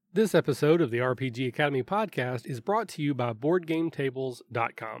This episode of the RPG Academy podcast is brought to you by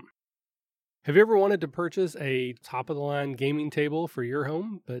BoardGameTables.com. Have you ever wanted to purchase a top-of-the-line gaming table for your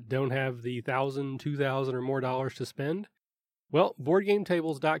home, but don't have the $1,000, $2,000 or more dollars to spend? Well,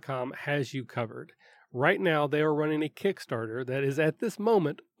 BoardGameTables.com has you covered. Right now, they are running a Kickstarter that is at this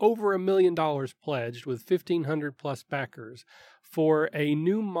moment over $1 million pledged with 1,500 plus backers for a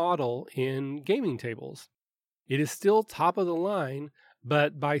new model in gaming tables. It is still top of the line,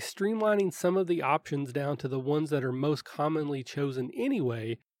 but by streamlining some of the options down to the ones that are most commonly chosen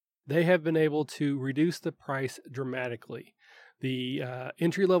anyway, they have been able to reduce the price dramatically. The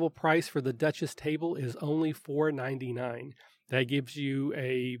entry-level price for the Duchess table is only $4.99. That gives you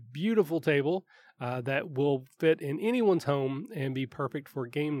a beautiful table that will fit in anyone's home and be perfect for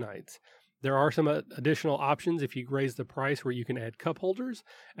game nights. There are some additional options if you raise the price where you can add cup holders,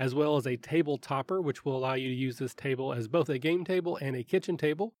 as well as a table topper, which will allow you to use this table as both a game table and a kitchen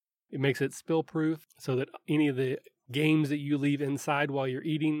table. It makes it spill-proof so that any of the games that you leave inside while you're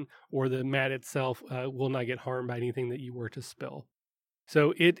eating or the mat itself will not get harmed by anything that you were to spill.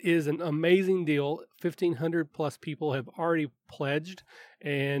 So it is an amazing deal. 1,500 plus people have already pledged.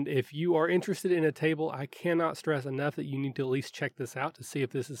 And if you are interested in a table, I cannot stress enough that you need to at least check this out to see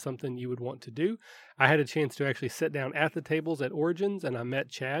if this is something you would want to do. I had a chance to actually sit down at the tables at Origins, and I met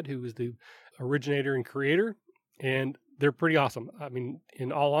Chad, who is the originator and creator, and they're pretty awesome. I mean,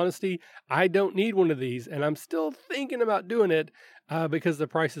 in all honesty, I don't need one of these, and I'm still thinking about doing it because the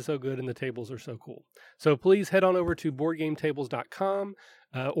price is so good and the tables are so cool. So please head on over to BoardGameTables.com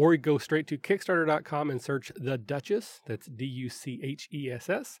or go straight to Kickstarter.com and search The Duchess, that's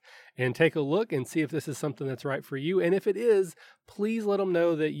Duchess, and take a look and see if this is something that's right for you. And if it is, please let them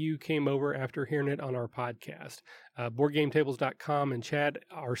know that you came over after hearing it on our podcast. BoardGameTables.com and Chad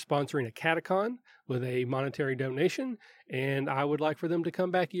are sponsoring a Catacon with a monetary donation, and I would like for them to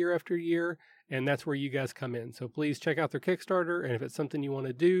come back year after year, and that's where you guys come in. So please check out their Kickstarter, and if it's something you want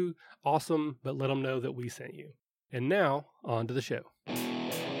to do, awesome, but let them know that we sent you. And now, on to the show.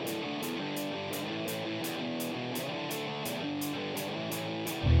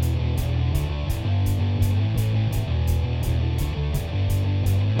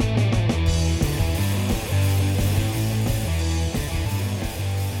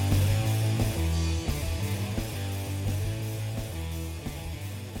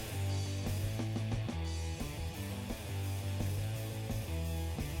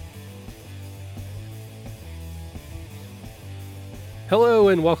 Hello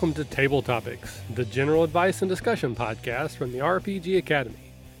and welcome to Table Topics, the general advice and discussion podcast from the RPG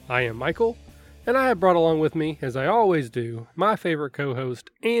Academy. I am Michael, and I have brought along with me, as I always do, my favorite co-host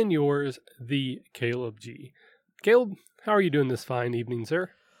and yours, the Caleb G. Caleb, how are you doing this fine evening,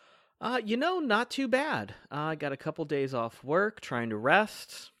 sir? Not too bad. I got a couple days off work, trying to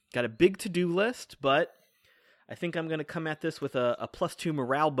rest. Got a big to-do list, but I think I'm going to come at this with a +2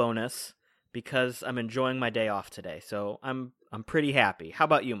 morale bonus because I'm enjoying my day off today. So I'm pretty happy. How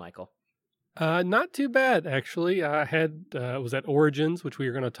about you, Michael? Not too bad, actually. I was at Origins, which we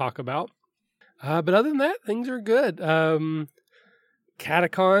were going to talk about. But other than that, things are good.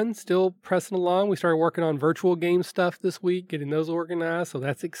 Catacon, still pressing along. We started working on virtual game stuff this week, getting those organized, so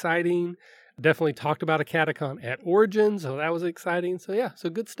that's exciting. Definitely talked about a Catacon at Origins, so that was exciting. So yeah, so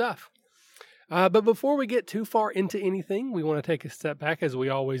good stuff. But before we get too far into anything, we want to take a step back, as we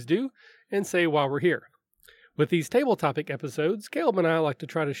always do, and say why we're here. With these table topic episodes, Caleb and I like to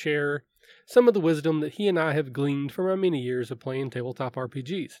try to share some of the wisdom that he and I have gleaned from our many years of playing tabletop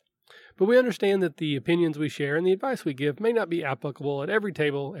RPGs. But we understand that the opinions we share and the advice we give may not be applicable at every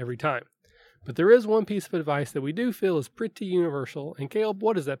table every time. But there is one piece of advice that we do feel is pretty universal. And Caleb,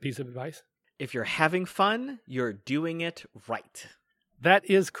 what is that piece of advice? If you're having fun, you're doing it right. That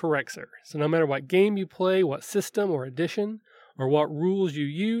is correct, sir. So no matter what game you play, what system or edition, or what rules you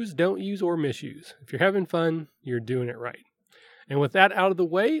use, don't use, or misuse. If you're having fun, you're doing it right. And with that out of the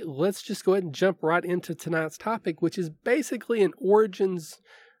way, let's just go ahead and jump right into tonight's topic, which is basically an Origins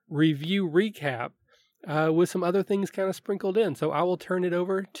review recap with some other things kind of sprinkled in. So I will turn it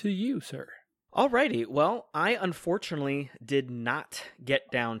over to you, sir. Alrighty, well, I unfortunately did not get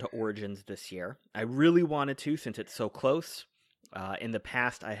down to Origins this year. I really wanted to since it's so close. In the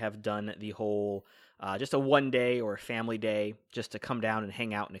past, I have done the whole just a one day or a family day just to come down and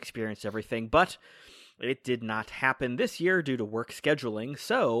hang out and experience everything. But it did not happen this year due to work scheduling.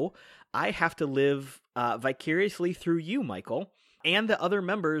 So I have to live vicariously through you, Michael, and the other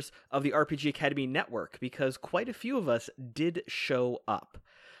members of the RPG Academy network, because quite a few of us did show up.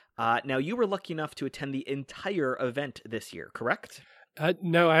 Now, you were lucky enough to attend the entire event this year, correct?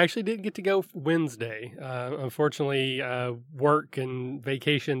 No, I actually didn't get to go Wednesday. Unfortunately, work and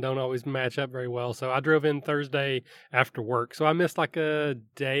vacation don't always match up very well. So I drove in Thursday after work. So I missed like a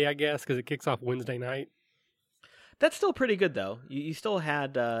day, I guess, because it kicks off Wednesday night. That's still pretty good, though. You still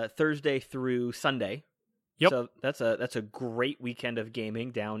had Thursday through Sunday. Yep. So that's a great weekend of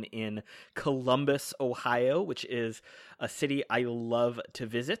gaming down in Columbus, Ohio, which is a city I love to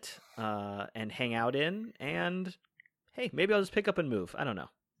visit and hang out in. And hey, maybe I'll just pick up and move. I don't know.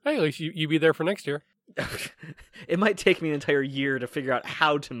 Hey, at least you be there for next year. It might take me an entire year to figure out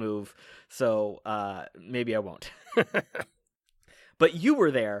how to move, so maybe I won't. But you were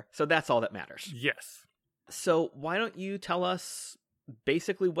there, so that's all that matters. Yes. So why don't you tell us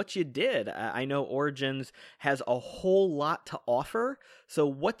basically what you did? I know Origins has a whole lot to offer, so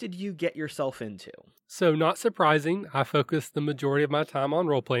what did you get yourself into? So not surprising, I focused the majority of my time on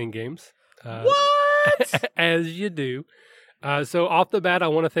role-playing games. What? As you do. So off the bat, I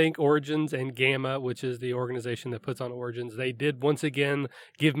want to thank Origins and Gamma, which is the organization that puts on Origins. They did once again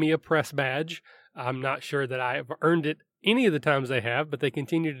give me a press badge. I'm not sure that I've earned it any of the times they have, but they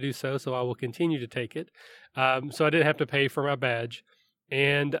continue to do so, so I will continue to take it. So I didn't have to pay for my badge.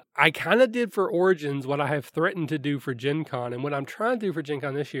 And I kind of did for Origins what I have threatened to do for Gen Con. And what I'm trying to do for Gen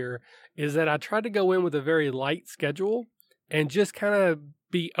Con this year is that I tried to go in with a very light schedule and just kind of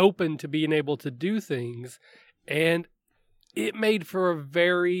be open to being able to do things. And it made for a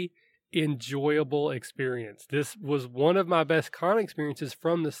very enjoyable experience. This was one of my best con experiences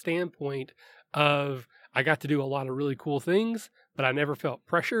from the standpoint of I got to do a lot of really cool things, but I never felt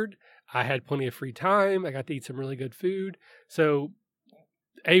pressured. I had plenty of free time. I got to eat some really good food. So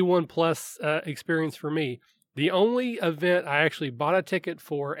A1 plus experience for me. The only event I actually bought a ticket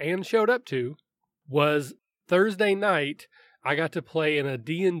for and showed up to was Thursday night. I got to play in a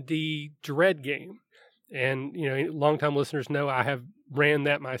D&D Dread game. And, you know, longtime listeners know I have ran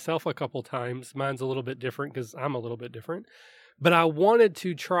that myself a couple times. Mine's a little bit different because I'm a little bit different. But I wanted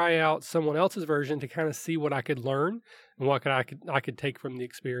to try out someone else's version to kind of see what I could learn and what I could take from the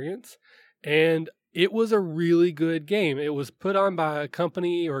experience. And it was a really good game. It was put on by a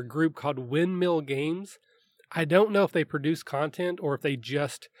company or a group called Windmill Games. I don't know if they produce content or if they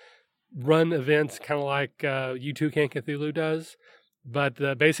just run events kind of like U2 Can Cthulhu does.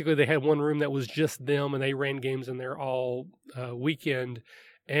 But basically they had one room that was just them and they ran games in there all weekend.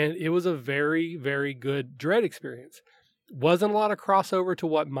 And it was a very, very good Dread experience. Wasn't a lot of crossover to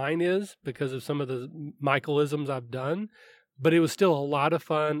what mine is because of some of the Michaelisms I've done. But it was still a lot of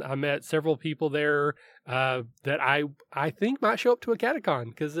fun. I met several people there that I think might show up to a Catacon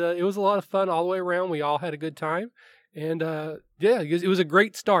because it was a lot of fun all the way around. We all had a good time. And it was a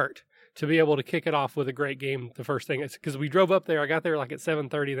great start to be able to kick it off with a great game the first thing. It's because we drove up there. I got there like at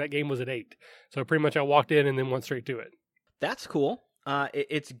 7:30. That game was at 8. So pretty much I walked in and then went straight to it. That's cool.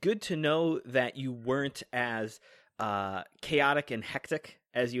 It's good to know that you weren't as chaotic and hectic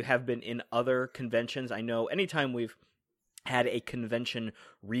as you have been in other conventions. I know anytime we've had a convention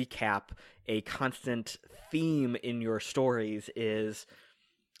recap, a constant theme in your stories is,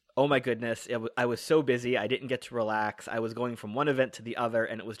 oh my goodness, I was so busy, I didn't get to relax. I was going from one event to the other,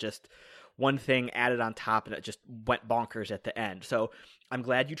 and it was just one thing added on top, and it just went bonkers at the end. So I'm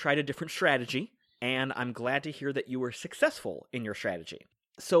glad you tried a different strategy, and I'm glad to hear that you were successful in your strategy.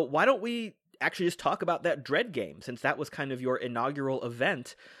 So why don't we actually just talk about that Dread game, since that was kind of your inaugural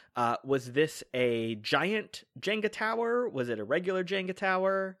event. Was this a giant Jenga tower? Was it a regular Jenga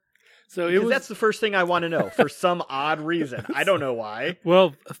tower? So that's the first thing I want to know for some odd reason. I don't know why.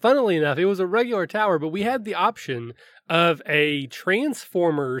 Well, funnily enough, it was a regular tower, but we had the option of a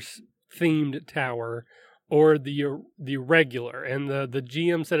Transformers themed tower or the regular. And the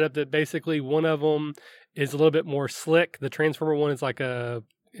GM set up that basically one of them is a little bit more slick. The Transformer one is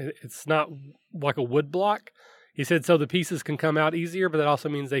it's not like a wood block. He said so the pieces can come out easier, but that also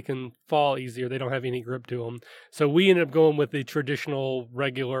means they can fall easier. They don't have any grip to them. So we ended up going with the traditional,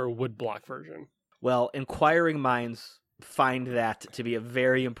 regular wood block version. Well, inquiring minds find that to be a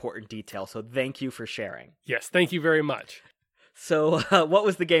very important detail, so thank you for sharing. Yes, thank you very much. So what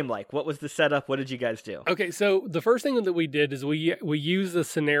was the game like? What was the setup? What did you guys do? Okay, so the first thing that we did is we used the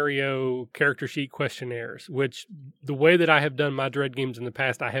scenario character sheet questionnaires, which the way that I have done my Dread games in the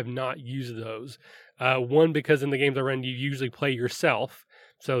past, I have not used those. One, because in the games I run, you usually play yourself,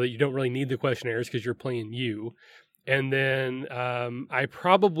 so that you don't really need the questionnaires because you're playing you. And then I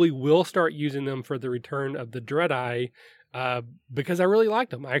probably will start using them for the return of the Dread-Eye, because I really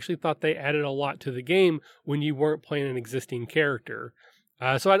liked them. I actually thought they added a lot to the game when you weren't playing an existing character.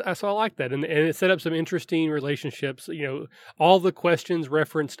 So I like that. And it set up some interesting relationships. You know, all the questions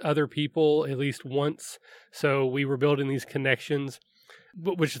referenced other people at least once. So we were building these connections.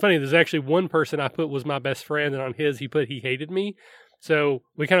 which is funny. There's actually one person I put was my best friend, and on his he put he hated me. So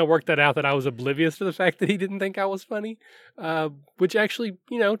we kind of worked that out, that I was oblivious to the fact that he didn't think I was funny, which actually,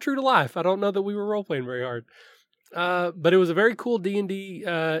 true to life. I don't know that we were role playing very hard. But it was a very cool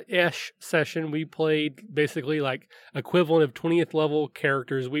D&D-ish session. We played basically like equivalent of 20th level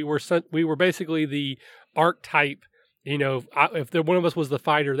characters. We were basically the archetype. If one of us was the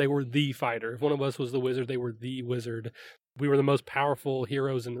fighter, they were the fighter. If one of us was the wizard, they were the wizard. We were the most powerful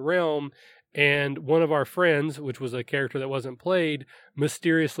heroes in the realm. And one of our friends, which was a character that wasn't played,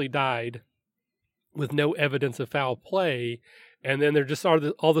 mysteriously died with no evidence of foul play. And then there just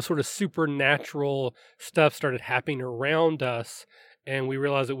all the sort of supernatural stuff started happening around us. And we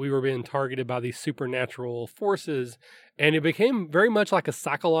realized that we were being targeted by these supernatural forces. And it became very much like a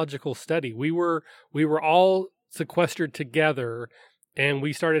psychological study. We were all sequestered together, and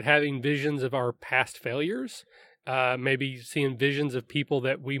we started having visions of our past failures. Maybe seeing visions of people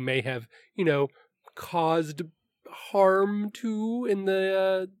that we may have, caused harm to in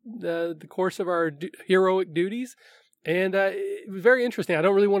the course of our heroic duties. And it was very interesting. I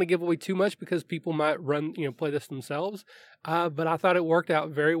don't really want to give away too much because people might play this themselves. But I thought it worked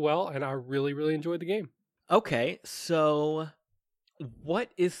out very well, and I really, really enjoyed the game. Okay, so what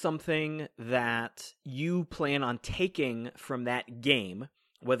is something that you plan on taking from that game,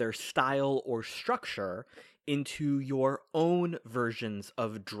 whether style or structure, into your own versions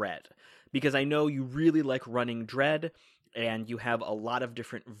of Dread? Because I know you really like running Dread, and you have a lot of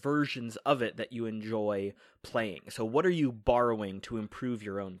different versions of it that you enjoy playing. So what are you borrowing to improve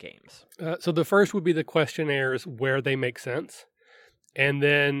your own games? So the first would be the questionnaires where they make sense. And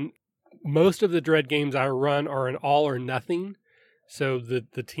then most of the Dread games I run are an all or nothing. So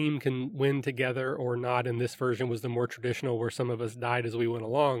the team can win together or not. And this version was the more traditional, where some of us died as we went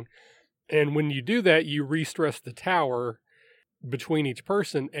along. And when you do that, you re-stress the tower between each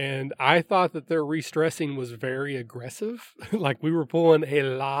person. And I thought that their re-stressing was very aggressive. Like, we were pulling a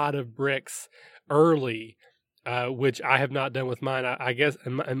lot of bricks early, which I have not done with mine. I guess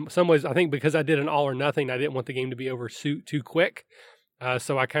in some ways, I think because I did an all or nothing, I didn't want the game to be over too quick.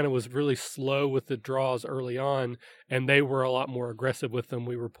 So I kind of was really slow with the draws early on, and they were a lot more aggressive with them.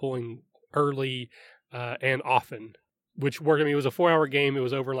 We were pulling early and often, which worked. I mean, it was a 4-hour game. It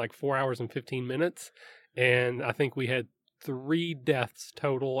was over like 4 hours and 15 minutes. And I think we had 3 deaths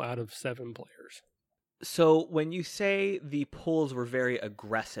total out of 7 players. So when you say the pulls were very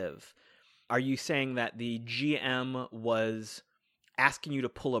aggressive, are you saying that the GM was asking you to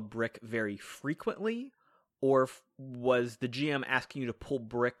pull a brick very frequently? Or was the GM asking you to pull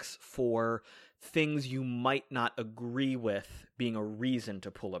bricks for things you might not agree with being a reason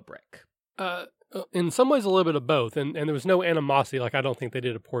to pull a brick? In some ways, a little bit of both. And there was no animosity. Like, I don't think they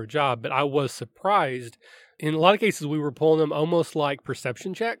did a poor job, but I was surprised. In a lot of cases, we were pulling them almost like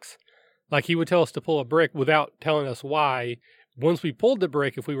perception checks. Like, he would tell us to pull a brick without telling us why. Once we pulled the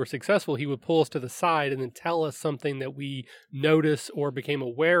brick, if we were successful, he would pull us to the side and then tell us something that we noticed or became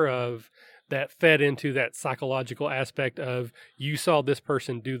aware of that fed into that psychological aspect of, you saw this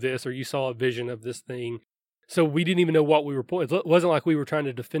person do this, or you saw a vision of this thing. So we didn't even know what we were pulling. It wasn't like we were trying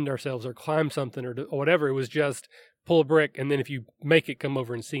to defend ourselves or climb something or whatever. It was just pull a brick, and then if you make it, come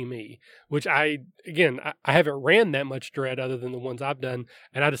over and see me. Which I haven't ran that much Dread other than the ones I've done,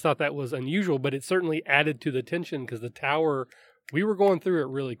 and I just thought that was unusual, but it certainly added to the tension because the tower, we were going through it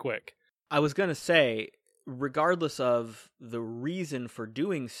really quick. I was going to say, regardless of the reason for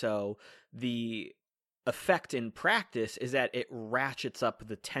doing so, the effect in practice is that it ratchets up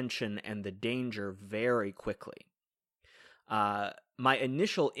the tension and the danger very quickly. My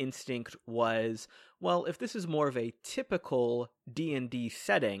initial instinct was, well, if this is more of a typical D&D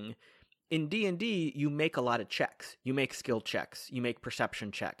setting, in D&D, you make a lot of checks. You make skill checks. You make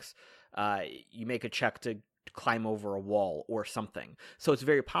perception checks. You make a check to climb over a wall or something. So it's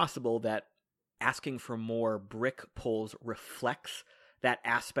very possible that asking for more brick pulls reflects that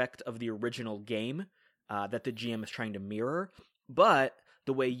aspect of the original game that the GM is trying to mirror. But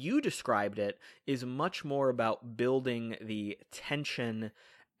the way you described it is much more about building the tension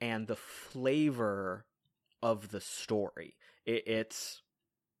and the flavor of the story. It's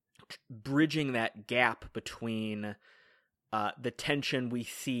bridging that gap between the tension we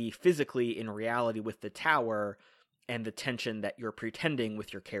see physically in reality with the tower and the tension that you're pretending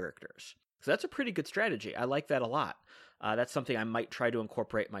with your characters. So that's a pretty good strategy. I like that a lot. That's something I might try to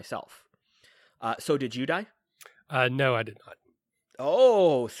incorporate myself. So did you die? No, I did not.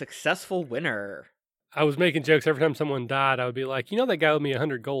 Oh, successful winner. I was making jokes every time someone died. I would be like, that guy owed me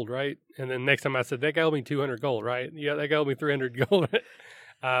 100 gold, right? And then next time I said, that guy owed me 200 gold, right? Yeah, that guy owed me 300 gold.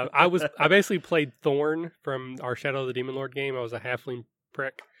 I basically played Thorn from our Shadow of the Demon Lord game. I was a halfling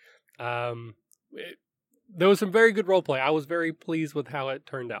prick. There was some very good role play. I was very pleased with how it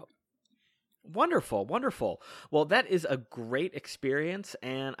turned out. Wonderful, wonderful. Well, that is a great experience,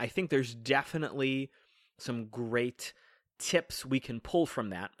 and I think there's definitely some great tips we can pull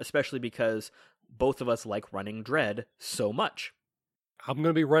from that, especially because both of us like running Dread so much. I'm going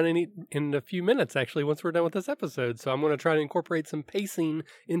to be running it in a few minutes, actually, once we're done with this episode, so I'm going to try to incorporate some pacing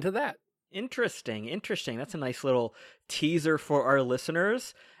into that. Interesting. That's a nice little teaser for our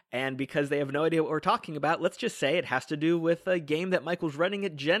listeners. And because they have no idea what we're talking about, let's just say it has to do with a game that Michael's running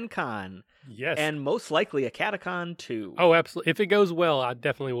at Gen Con. Yes. And most likely a Catacon too. Oh, absolutely. If it goes well, I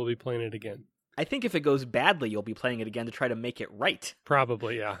definitely will be playing it again. I think if it goes badly, you'll be playing it again to try to make it right.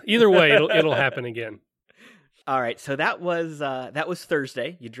 Probably, yeah. Either way, it'll happen again. All right, so that was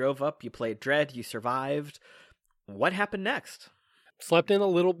Thursday. You drove up, you played Dread, you survived. What happened next? Slept in a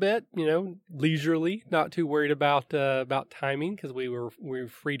little bit, leisurely, not too worried about timing because we were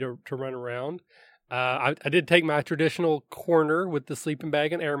free to run around. I did take my traditional corner with the sleeping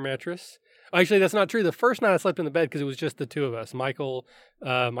bag and air mattress. Actually, that's not true. The first night I slept in the bed because it was just the two of us. Michael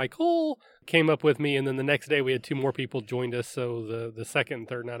came up with me, and then the next day we had two more people joined us. So the second and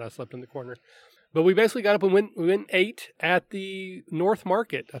third night I slept in the corner. But we basically got up and we went and ate at the North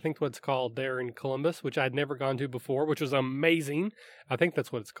Market, I think what it's called there in Columbus, which I'd never gone to before, which was amazing. I think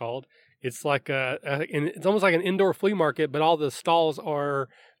that's what it's called. It's like it's almost like an indoor flea market, but all the stalls are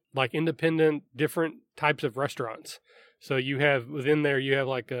like independent, different types of restaurants. So you have within there, you have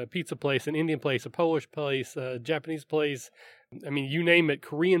like a pizza place, an Indian place, a Polish place, a Japanese place. I mean, you name it,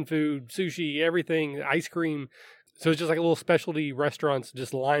 Korean food, sushi, everything, ice cream. So it's just like a little specialty restaurants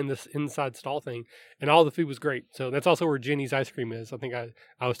just line this inside stall thing. And all the food was great. So that's also where Jenny's ice cream is. I think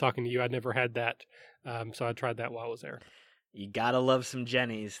I was talking to you. I'd never had that. So I tried that while I was there. You gotta love some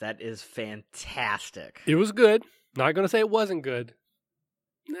Jenny's. That is fantastic. It was good. Not going to say it wasn't good.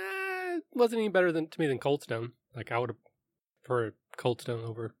 Nah, it wasn't any better to me than Cold Stone. Like I would have preferred Cold Stone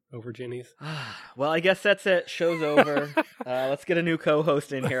over Jenny's. Well, I guess that's it. Show's over. Let's get a new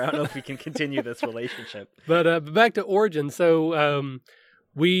co-host in here. I don't know if we can continue this relationship. But back to Origin. So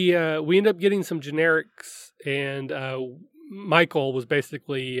we ended up getting some generics, and Michael was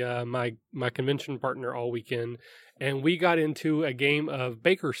basically my convention partner all weekend, and we got into a game of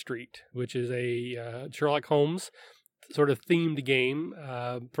Baker Street, which is a Sherlock Holmes sort of themed game.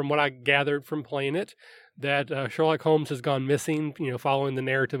 From what I gathered from playing it, that Sherlock Holmes has gone missing, following the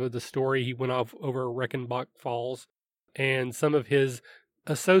narrative of the story. He went off over Reichenbach Falls, and some of his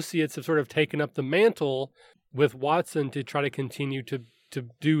associates have sort of taken up the mantle with Watson to try to continue to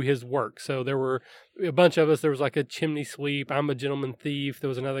do his work. So there were a bunch of us. There was like a chimney sweep. I'm a gentleman thief. There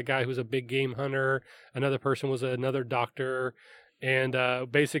was another guy who was a big game hunter. Another person was another doctor. And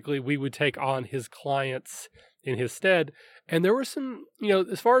basically we would take on his clients in his stead. And there were some,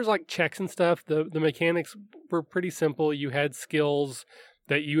 as far as like checks and stuff, the mechanics were pretty simple. You had skills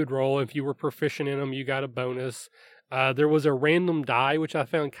that you would roll. If you were proficient in them, you got a bonus. There was a random die, which I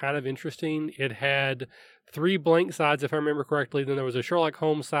found kind of interesting. It had 3 blank sides, if I remember correctly. Then there was a Sherlock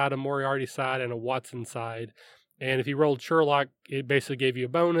Holmes side, a Moriarty side, and a Watson side. And if you rolled Sherlock, it basically gave you a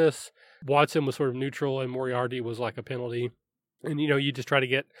bonus. Watson was sort of neutral, and Moriarty was like a penalty. And, you just try to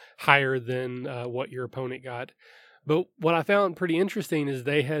get higher than what your opponent got. But what I found pretty interesting is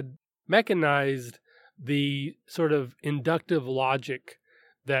they had mechanized the sort of inductive logic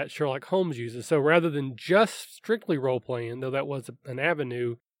that Sherlock Holmes uses. So rather than just strictly role-playing, though that was an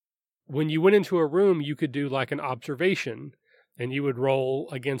avenue, when you went into a room, you could do like an observation, and you would roll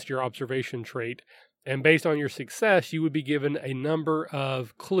against your observation trait. And based on your success, you would be given a number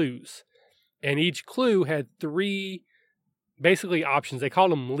of clues. And each clue had 3 basically options. They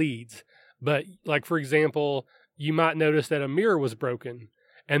called them leads. But like, for example, you might notice that a mirror was broken,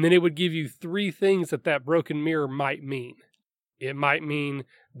 and then it would give you 3 things that broken mirror might mean. It might mean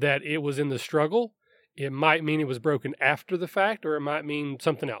that it was in the struggle. It might mean it was broken after the fact, or it might mean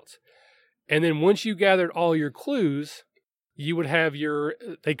something else. And then once you gathered all your clues, you would have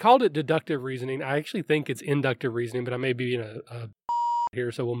they called it deductive reasoning. I actually think it's inductive reasoning, but I may be in a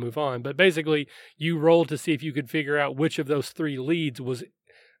here, so we'll move on. But basically, you rolled to see if you could figure out which of those 3 leads was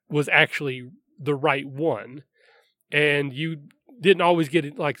actually the right one. And you didn't always get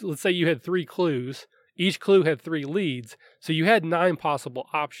it. Like, let's say you had 3 clues. Each clue had 3 leads, so you had 9 possible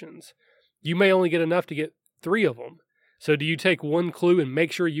options. You may only get enough to get 3 of them. So do you take 1 clue and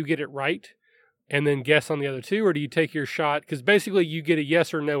make sure you get it right and then guess on the other 2, or do you take your shot? Because basically you get a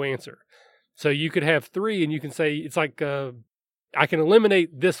yes or no answer. So you could have 3 and you can say, it's like, I can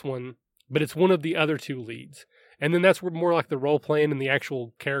eliminate this one, but it's one of the other 2 leads. And then that's where more like the role playing and the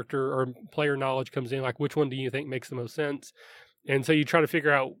actual character or player knowledge comes in. Like, which one do you think makes the most sense? And so you try to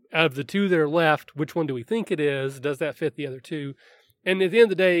figure out of the two that are left, which one do we think it is? Does that fit the other two? And at the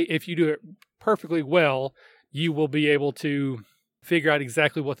end of the day, if you do it perfectly well, you will be able to figure out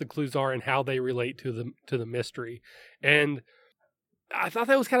exactly what the clues are and how they relate to the mystery. And I thought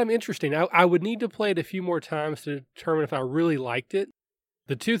that was kind of interesting. I would need to play it a few more times to determine if I really liked it.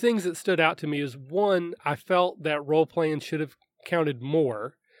 The two things that stood out to me is, one, I felt that role-playing should have counted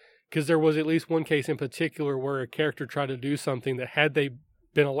more, because there was at least one case in particular where a character tried to do something that had they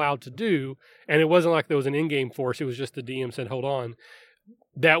been allowed to do, and it wasn't like there was an in-game force, it was just the DM said, hold on,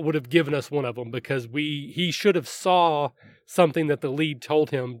 that would have given us one of them, because he should have saw something that the lead told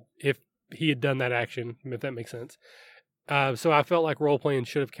him if he had done that action, if that makes sense. So I felt like role-playing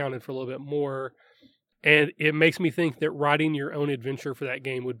should have counted for a little bit more, and it makes me think that writing your own adventure for that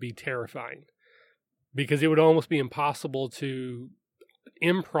game would be terrifying, because it would almost be impossible to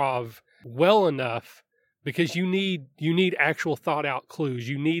improv well enough, because you need actual thought out clues.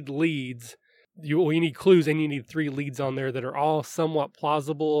 You need leads. You need clues, and you need 3 leads on there that are all somewhat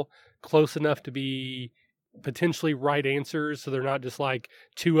plausible, close enough to be potentially right answers, so they're not just like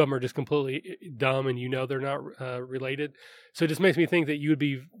 2 of them are just completely dumb and they're not related. So it just makes me think that you would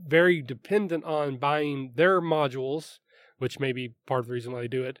be very dependent on buying their modules, which may be part of the reason why they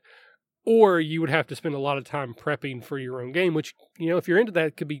do it, or you would have to spend a lot of time prepping for your own game, which, if you're into that,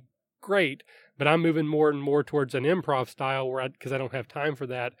 it could be great. But I'm moving more and more towards an improv style because I don't have time for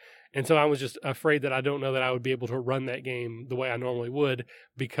that. And so I was just afraid that I don't know that I would be able to run that game the way I normally would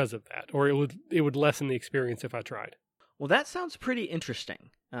because of that, or it would lessen the experience if I tried. Well, that sounds pretty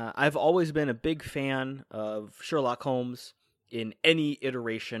interesting. I've always been a big fan of Sherlock Holmes in any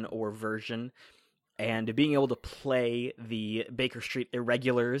iteration or version, and being able to play the Baker Street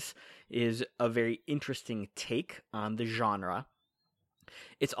Irregulars is a very interesting take on the genre.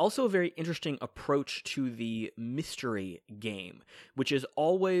 It's also a very interesting approach to the mystery game, which has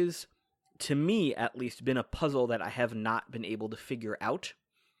always, to me at least, been a puzzle that I have not been able to figure out.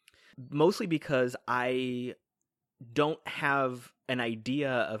 Mostly because I don't have an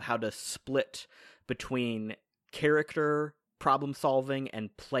idea of how to split between character problem solving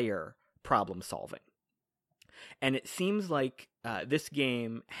and player problem solving. And it seems like this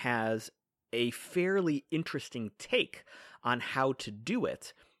game has a fairly interesting take on how to do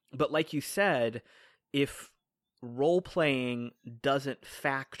it. But like you said, if role-playing doesn't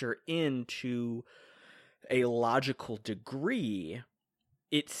factor into a logical degree,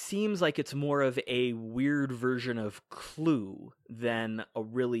 it seems like it's more of a weird version of Clue than a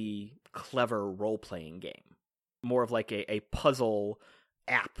really clever role-playing game. More of like a puzzle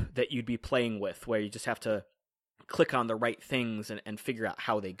app that you'd be playing with, where you just have to click on the right things and figure out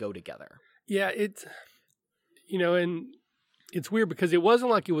how they go together. Yeah, it's, and it's weird because it wasn't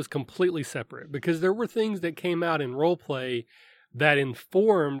like it was completely separate, because there were things that came out in roleplay that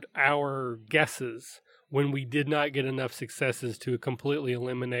informed our guesses when we did not get enough successes to completely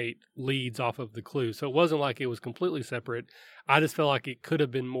eliminate leads off of the clue. So it wasn't like it was completely separate. I just felt like it could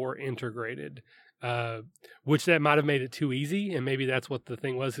have been more integrated, which that might have made it too easy. And maybe that's what the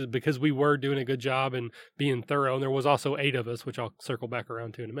thing was, is because we were doing a good job and being thorough. And there was also 8 of us, which I'll circle back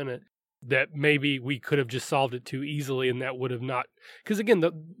around to in a minute, that maybe we could have just solved it too easily, and that would have not... Because again,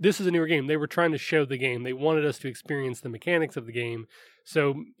 this is a newer game. They were trying to show the game. They wanted us to experience the mechanics of the game.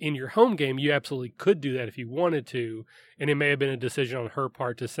 So in your home game, you absolutely could do that if you wanted to, and it may have been a decision on her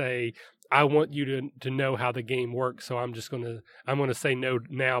part to say, I want you to know how the game works, so I'm going to say no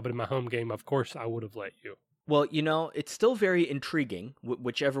now, but in my home game, of course, I would have let you. Well, it's still very intriguing,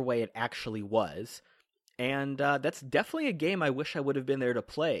 whichever way it actually was. And that's definitely a game I wish I would have been there to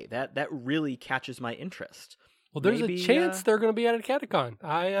play. That really catches my interest. Well, there's a chance they're going to be at a Catacon.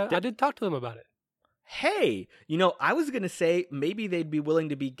 I did talk to them about it. Hey, I was going to say maybe they'd be willing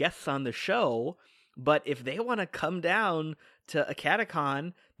to be guests on the show, but if they want to come down to a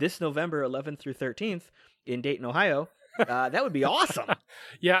Catacon this November 11th through 13th in Dayton, Ohio, that would be awesome.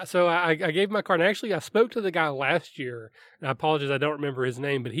 Yeah, so I gave my card. And actually, I spoke to the guy last year, and I apologize, I don't remember his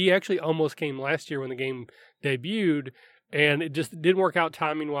name, but he actually almost came last year when the game debuted, and it just didn't work out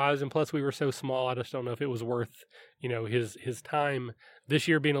timing-wise, and plus we were so small, I just don't know if it was worth, his time. This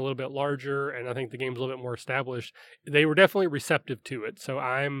year being a little bit larger, and I think the game's a little bit more established, they were definitely receptive to it. So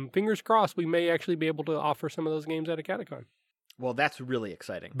I'm fingers crossed we may actually be able to offer some of those games at a Catacon. Well, that's really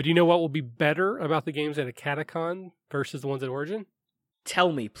exciting. But you know what will be better about the games at a Catacon versus the ones at Origin?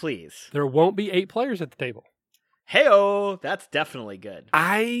 Tell me, please. There won't be 8 players at the table. Hey-oh, that's definitely good.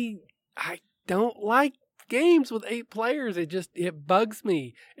 I don't like games with 8 players. It bugs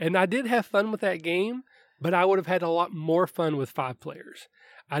me. And I did have fun with that game, but I would have had a lot more fun with 5 players.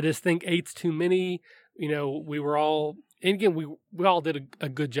 I just think 8's too many. We were all and again, we all did a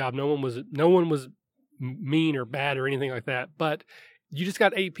good job. No one was mean or bad or anything like that. But you just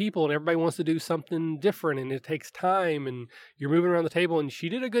got 8 people, and everybody wants to do something different, and it takes time, and you're moving around the table. And she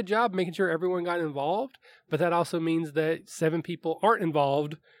did a good job making sure everyone got involved. But that also means that 7 people aren't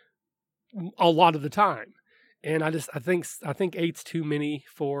involved a lot of the time. And I think 8's too many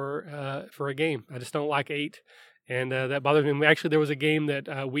for a game. I just don't like 8, and that bothers me. Actually, there was a game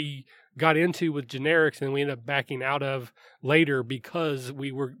that we got into with generics, and we ended up backing out of later because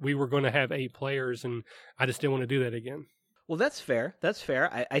we were going to have 8 players, and I just didn't want to do that again. Well, that's fair. That's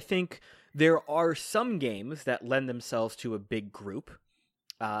fair. I think there are some games that lend themselves to a big group,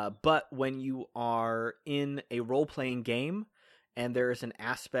 but when you are in a role-playing game and there is an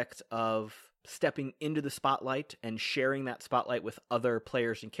aspect of stepping into the spotlight and sharing that spotlight with other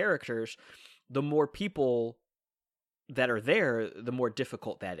players and characters, the more people that are there, the more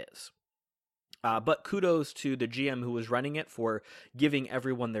difficult that is. But kudos to the GM who was running it for giving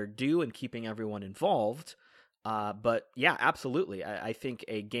everyone their due and keeping everyone involved. But yeah, absolutely. I think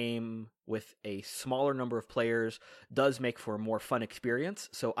a game with a smaller number of players does make for a more fun experience.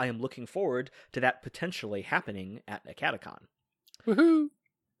 So I am looking forward to that potentially happening at Acadecon. Woohoo!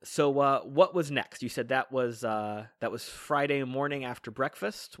 So what was next? You said that was Friday morning after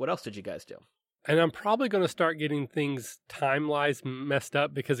breakfast. What else did you guys do? And I'm probably going to start getting things time-wise messed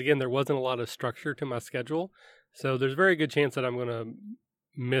up because, again, there wasn't a lot of structure to my schedule. So there's a very good chance that I'm going to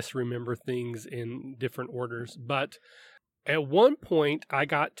misremember things in different orders. But at one point, I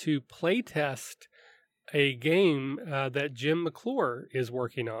got to play test a game that Jim McClure is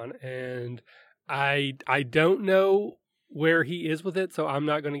working on. And I don't know where he is with it, so I'm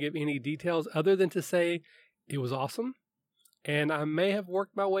not going to give any details other than to say it was awesome. And I may have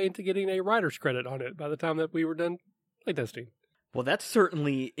worked my way into getting a writer's credit on it by the time that we were done playtesting. Well, that's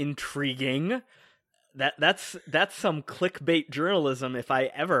certainly intriguing. That's some clickbait journalism if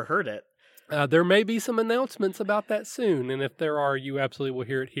I ever heard it. There may be some announcements about that soon, and if there are, you absolutely will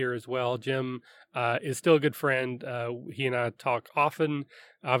hear it here as well. Jim is still a good friend. He and I talk often.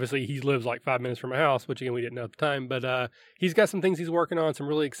 Obviously, he lives like 5 minutes from my house, which again we didn't know at the time. But he's got some things he's working on, some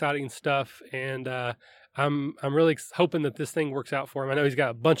really exciting stuff, and I'm really hoping that this thing works out for him. I know he's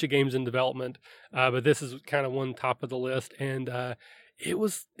got a bunch of games in development, but this is kind of one top of the list, and it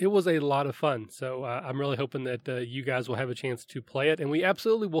was a lot of fun. So I'm really hoping that you guys will have a chance to play it, and we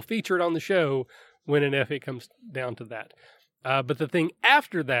absolutely will feature it on the show when and if it comes down to that. But the thing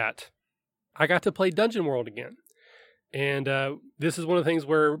after that, I got to play Dungeon World again. And this is one of the things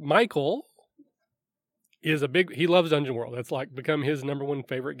where Michael is he loves Dungeon World. That's like become his number one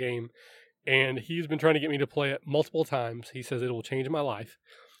favorite game. And he's been trying to get me to play it multiple times. He says it will change my life.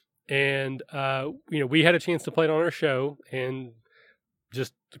 And, we had a chance to play it on our show, and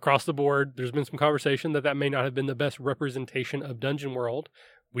just across the board, there's been some conversation that may not have been the best representation of Dungeon World.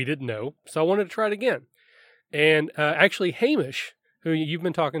 We didn't know. So I wanted to try it again. And actually, Hamish, who you've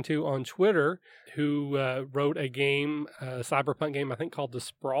been talking to on Twitter, who wrote a game, a cyberpunk game, I think called The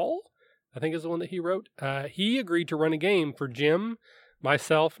Sprawl, I think is the one that he wrote. He agreed to run a game for Jim,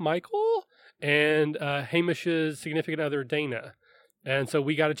 myself, Michael, and Hamish's significant other, Dana. And so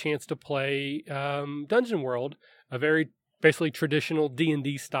we got a chance to play Dungeon World, a very basically traditional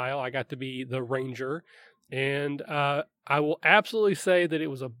D&D style. I got to be the ranger. And I will absolutely say that it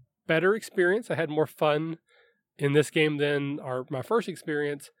was a better experience. I had more fun in this game than my first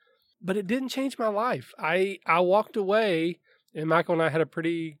experience, but it didn't change my life. I walked away, and Michael and I had a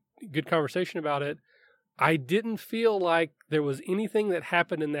pretty good conversation about it. I didn't feel like there was anything that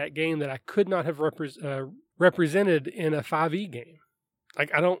happened in that game that I could not have represented in a 5e game.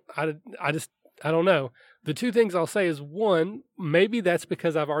 Like, I don't know. The two things I'll say is, one, maybe that's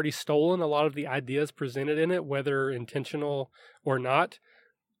because I've already stolen a lot of the ideas presented in it, whether intentional or not,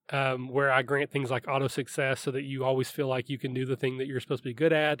 where I grant things like auto success so that you always feel like you can do the thing that you're supposed to be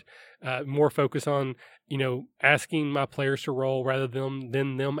good at, more focus on, asking my players to roll rather than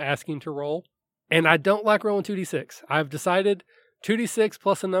them asking to roll. And I don't like rolling 2d6. I've decided 2d6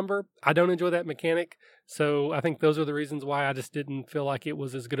 plus a number, I don't enjoy that mechanic. So I think those are the reasons why I just didn't feel like it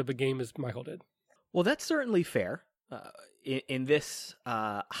was as good of a game as Michael did. Well, that's certainly fair. In this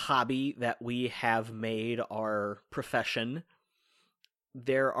hobby that we have made our profession,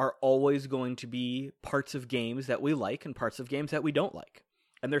 there are always going to be parts of games that we like and parts of games that we don't like.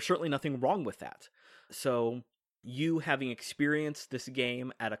 And there's certainly nothing wrong with that. So you having experienced this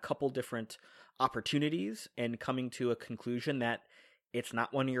game at a couple different opportunities and coming to a conclusion that it's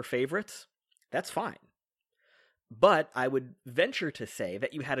not one of your favorites, that's fine. But I would venture to say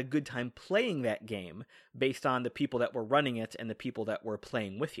that you had a good time playing that game based on the people that were running it and the people that were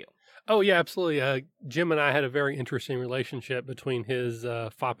playing with you. Oh, yeah, absolutely. Jim and I had a very interesting relationship between his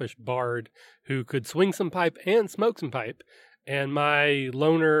foppish bard who could swing some pipe and smoke some pipe, and my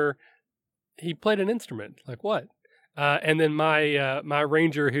loner, he played an instrument. Like what? And then my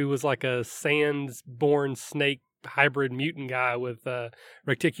ranger who was like a sands-born snake hybrid mutant guy with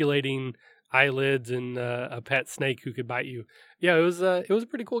reticulating eyelids and a pet snake who could bite you. Yeah, it was a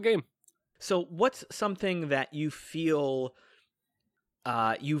pretty cool game. So what's something that you feel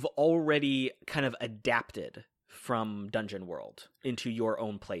you've already kind of adapted from Dungeon World into your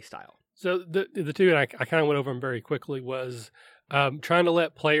own play style? So the two, and I kind of went over them very quickly, was trying to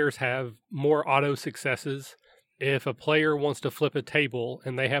let players have more auto successes. If a player wants to flip a table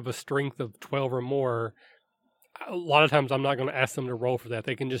and they have a strength of 12 or more, a lot of times I'm not going to ask them to roll for that.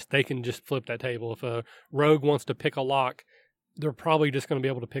 They can just flip that table. If a rogue wants to pick a lock, they're probably just going to be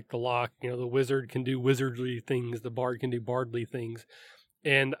able to pick the lock. You know, the wizard can do wizardly things. The bard can do bardly things.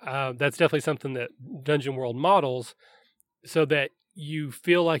 And that's definitely something that Dungeon World models so that you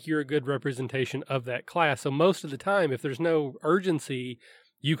feel like you're a good representation of that class. So most of the time, if there's no urgency,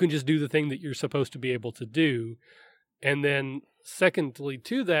 you can just do the thing that you're supposed to be able to do. And then secondly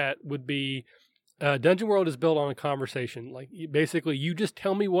to that would be Dungeon World is built on a conversation. Like basically you just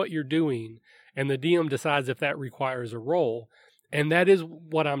tell me what you're doing and the DM decides if that requires a roll. And that is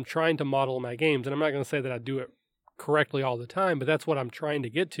what I'm trying to model in my games. And I'm not going to say that I do it correctly all the time, but that's what I'm trying to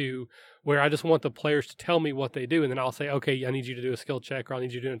get to, where I just want the players to tell me what they do. And then I'll say, okay, I need you to do a skill check or I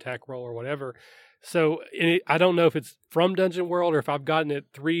need you to do an attack roll or whatever. So I don't know if it's from Dungeon World or if I've gotten it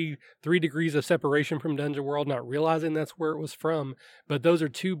three degrees of separation from Dungeon World, not realizing that's where it was from. But those are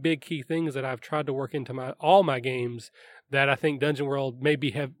two big key things that I've tried to work into all my games that I think Dungeon World maybe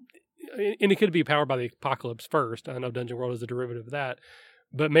have, and it could be powered by the Apocalypse first. I know Dungeon World is a derivative of that,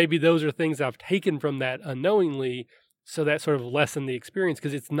 but maybe those are things I've taken from that unknowingly. So that sort of lessened the experience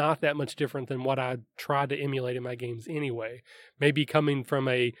because it's not that much different than what I tried to emulate in my games anyway. Maybe coming from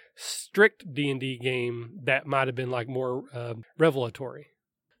a strict D&D game that might have been like more revelatory.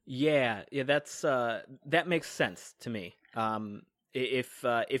 Yeah, that's that makes sense to me. If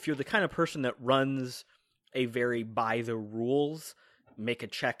you're the kind of person that runs a very by the rules, make a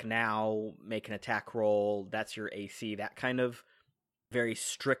check now, make an attack roll, that's your AC, that kind of very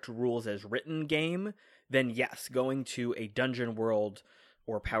strict rules as written game, then yes, going to a Dungeon World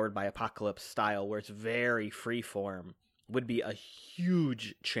or Powered by Apocalypse style where it's very freeform would be a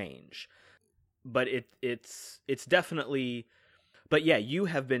huge change. But it's definitely, but yeah, you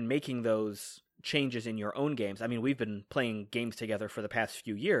have been making those changes in your own games. I mean, we've been playing games together for the past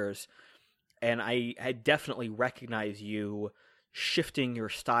few years, and I definitely recognize you shifting your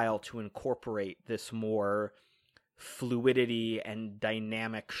style to incorporate this more fluidity and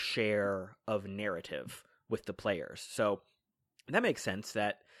dynamic share of narrative with the players. So that makes sense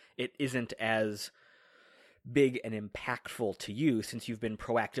that it isn't as big and impactful to you since you've been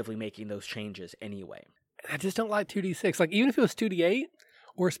proactively making those changes anyway. I just don't like 2d6. Like even if it was 2d8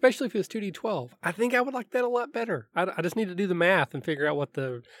 or especially if it was 2d12, I think I would like that a lot better. I just need to do the math and figure out what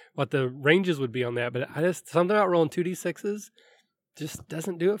the ranges would be on that. But something about rolling 2d6s just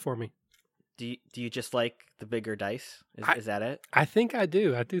doesn't do it for me. Do you just like the bigger dice? Is that it? I think I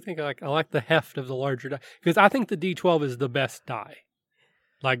do. I do think I like the heft of the larger die because I think the D12 is the best die.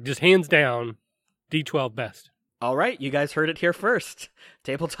 Like just hands down, D12 best. All right, you guys heard it here first.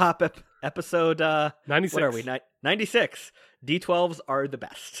 Tabletop episode 96. What are we? 96. D12s are the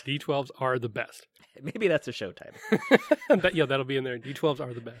best. D12s are the best. Maybe that's a show title. Yeah, that'll be in there. D12s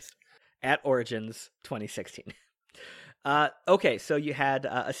are the best. At Origins 2016. Okay, so you had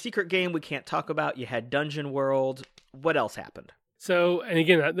a secret game we can't talk about. You had Dungeon World. What else happened? So, and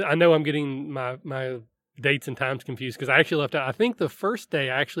again, I know I'm getting my dates and times confused because I actually left out. I think the first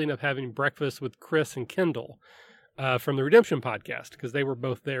day I actually ended up having breakfast with Chris and Kendall from the Redemption podcast because they were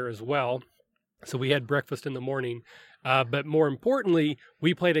both there as well. So we had breakfast in the morning. But more importantly,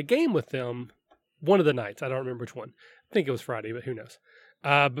 we played a game with them one of the nights. I don't remember which one. I think it was Friday, but who knows?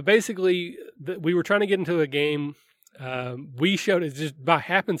 But basically, we were trying to get into a game. We showed it just by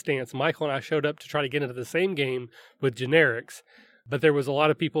happenstance. Michael and I showed up to try to get into the same game with generics, but there was a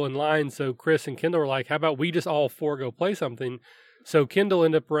lot of people in line. So Chris and Kendall were like, how about we just all four go play something? So Kendall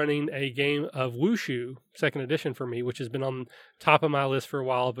ended up running a game of Wushu, 2nd edition for me, which has been on top of my list for a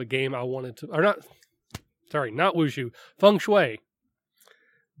while of a game I wanted to, or not Wushu, Feng Shui,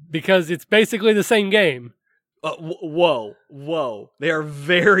 because it's basically the same game. Whoa. They are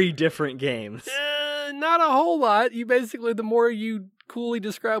very different games. Not a whole lot. You basically, the more you coolly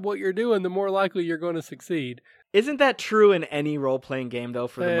describe what you're doing, the more likely you're going to succeed. Isn't that true in any role-playing game, though,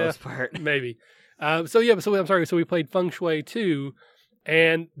 for the most part? Maybe. So I'm sorry. So we played Feng Shui 2,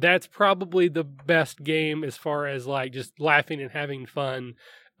 and that's probably the best game as far as like just laughing and having fun.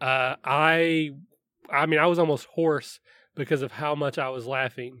 I mean, I was almost hoarse because of how much I was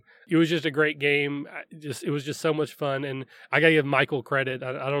laughing. It was just a great game. It was just so much fun, and I gotta give Michael credit.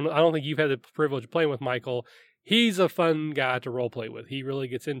 I don't think you've had the privilege of playing with Michael. He's a fun guy to role play with. He really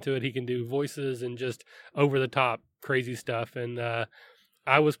gets into it. He can do voices and just over the top crazy stuff. And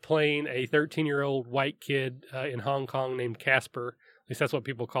I was playing a 13-year-old white kid in Hong Kong named Casper. At least that's what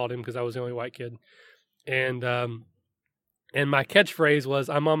people called him because I was the only white kid. And my catchphrase was,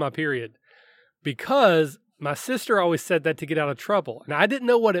 "I'm on my period," because my sister always said that to get out of trouble. And I didn't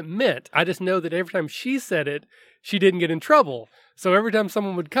know what it meant. I just know that every time she said it, she didn't get in trouble. So every time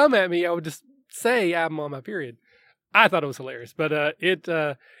someone would come at me, I would just say I'm on my period. I thought it was hilarious, but it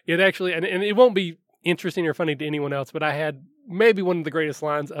actually, and it won't be interesting or funny to anyone else, but I had maybe one of the greatest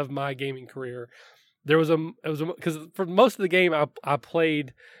lines of my gaming career. Because for most of the game I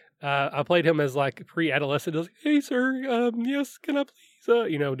played him as like pre-adolescent. I was like, "Hey sir, yes, can I please?"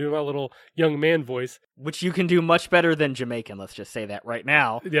 Doing my little young man voice, which you can do much better than Jamaican. Let's just say that right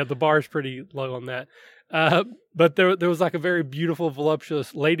now. Yeah, the bar's pretty low on that. But there was like a very beautiful,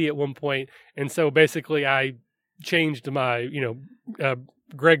 voluptuous lady at one point, and so basically I changed my,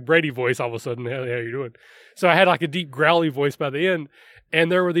 Greg Brady voice all of a sudden. How you doing? So I had like a deep, growly voice by the end,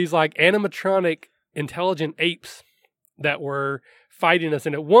 and there were these like animatronic, intelligent apes that were fighting us.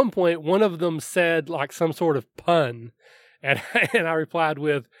 And at one point, one of them said like some sort of pun, and I replied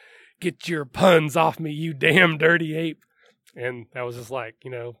with, "Get your puns off me, you damn dirty ape!" And that was just like,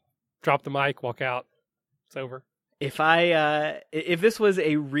 drop the mic, walk out. It's over. If this was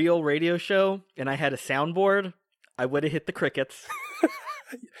a real radio show and I had a soundboard, I would have hit the crickets.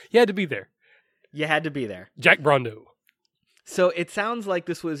 You had to be there. You had to be there. Jack Brondo. So it sounds like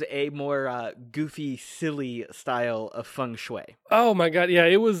this was a more goofy, silly style of feng shui. Oh my god, yeah,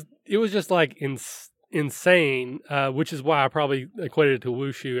 it was just like insane, which is why I probably equated it to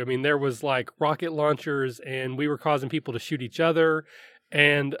wushu. I mean, there was like rocket launchers, and we were causing people to shoot each other.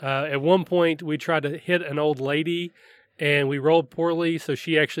 And at one point, we tried to hit an old lady, and we rolled poorly, so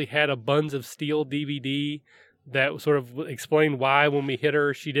she actually had a Buns of Steel DVD that sort of explained why when we hit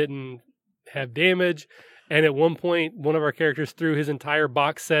her, she didn't have damage. And at one point, one of our characters threw his entire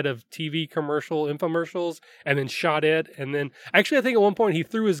box set of TV infomercials and then shot it. And then, actually, I think at one point he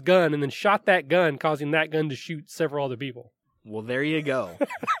threw his gun and then shot that gun, causing that gun to shoot several other people. Well, there you go.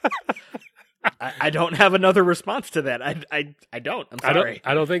 I don't have another response to that. I don't. I'm sorry.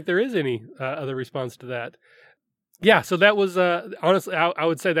 I don't think there is any other response to that. Yeah, so that was, honestly, I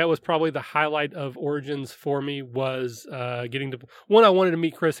would say that was probably the highlight of Origins for me was getting to, one, I wanted to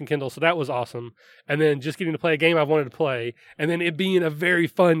meet Chris and Kendall, so that was awesome. And then just getting to play a game I wanted to play, and then it being a very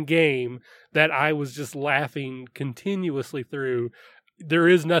fun game that I was just laughing continuously through. There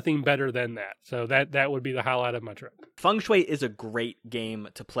is nothing better than that. So that would be the highlight of my trip. Feng Shui is a great game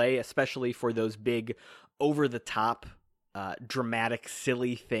to play, especially for those big, over-the-top, dramatic,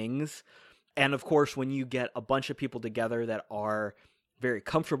 silly things. And of course, when you get a bunch of people together that are very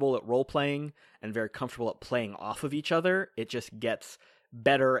comfortable at role-playing and very comfortable at playing off of each other, it just gets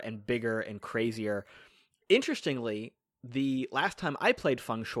better and bigger and crazier. Interestingly, the last time I played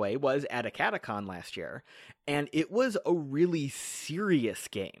Feng Shui was at a Catacon last year, and it was a really serious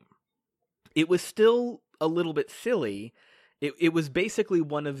game. It was still a little bit silly. It was basically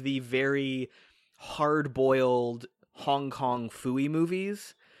one of the very hard-boiled Hong Kong Phooey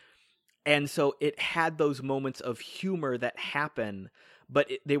movies. And so it had those moments of humor that happen, but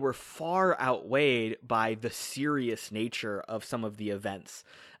they were far outweighed by the serious nature of some of the events.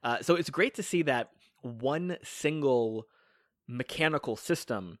 So it's great to see that one single mechanical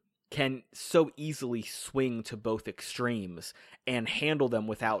system can so easily swing to both extremes and handle them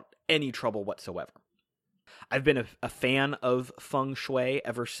without any trouble whatsoever. I've been a fan of Feng Shui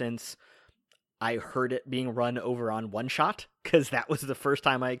ever since I heard it being run over on One Shot, because that was the first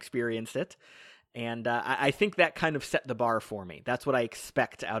time I experienced it. And I think that kind of set the bar for me. That's what I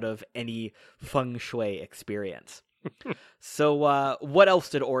expect out of any Feng Shui experience. So what else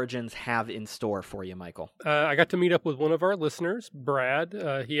did Origins have in store for you, Michael? I got to meet up with one of our listeners,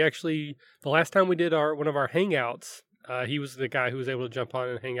 Brad. He actually, the last time we did one of our hangouts, he was the guy who was able to jump on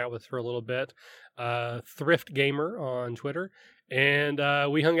and hang out with us for a little bit. Thrift Gamer on Twitter. And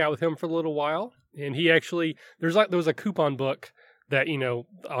we hung out with him for a little while. And he actually, there was a coupon book that,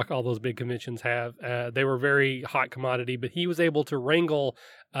 all those big conventions have. They were very hot commodity, but he was able to wrangle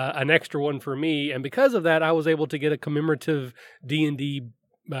an extra one for me. And because of that, I was able to get a commemorative D&D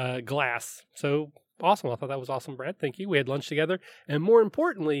glass. So awesome. I thought that was awesome, Brad. Thank you. We had lunch together. And more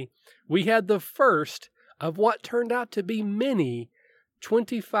importantly, we had the first of what turned out to be many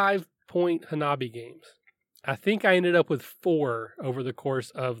 25-point Hanabi games. I think I ended up with 4 over the course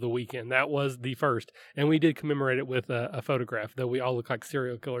of the weekend. That was the first. And we did commemorate it with a photograph, though we all look like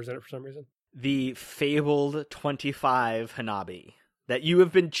serial killers in it for some reason. The fabled 25 Hanabi that you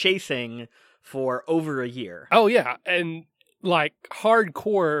have been chasing for over a year. Oh, yeah. And like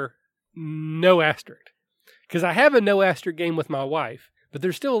hardcore no asterisk. Because I have a no asterisk game with my wife, but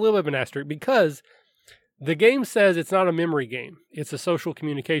there's still a little bit of an asterisk because the game says it's not a memory game. It's a social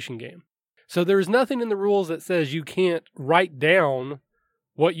communication game. So there's nothing in the rules that says you can't write down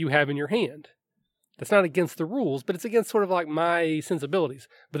what you have in your hand. That's not against the rules, but it's against sort of like my sensibilities.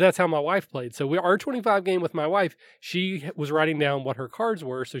 But that's how my wife played. So our 25 game with my wife, she was writing down what her cards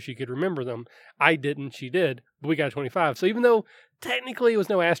were so she could remember them. I didn't, she did, but we got a 25. So even though technically it was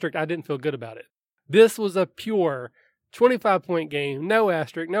no asterisk, I didn't feel good about it. This was a pure 25-point game, no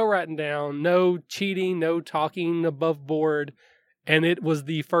asterisk, no writing down, no cheating, no talking above board. And it was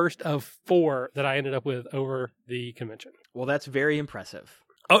the first of 4 that I ended up with over the convention. Well, that's very impressive.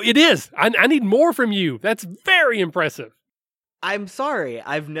 Oh, it is. I need more from you. That's very impressive. I'm sorry.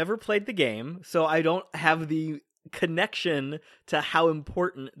 I've never played the game, so I don't have the connection to how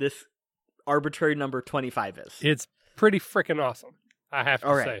important this arbitrary number 25 is. It's pretty freaking awesome, I have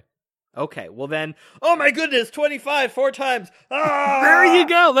to say. Okay, well then, oh my goodness, 25, 4 times. Ah! There you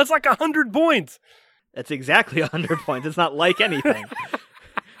go. That's like 100 points. That's exactly 100 points. It's not like anything.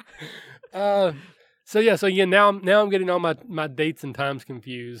 So now I'm getting all my dates and times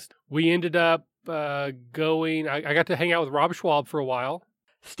confused. We ended up going. I got to hang out with Rob Schwab for a while.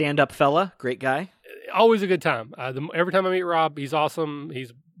 Stand-up fella, great guy. Always a good time. Every time I meet Rob, he's awesome.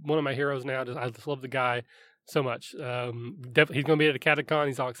 He's one of my heroes now. I just love the guy so much. Definitely, he's going to be at a Catacon.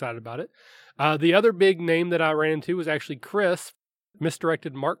 He's all excited about it. The other big name that I ran into was actually Chris,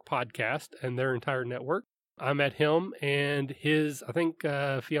 Misdirected Mark podcast and their entire network. I met him and his, I think,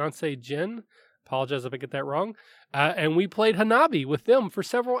 fiance Jen. Apologize if I get that wrong. And we played Hanabi with them for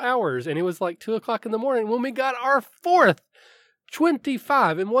several hours, and it was like 2:00 in the morning when we got our 4th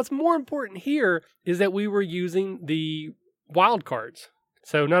 25. And what's more important here is that we were using the wild cards.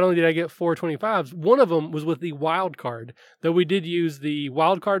 So not only did I get 4 25s, one of them was with the wild card, though we did use the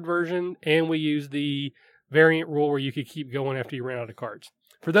wild card version and we used the variant rule where you could keep going after you ran out of cards.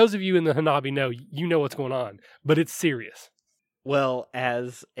 For those of you in the Hanabi you know what's going on, but it's serious. Well,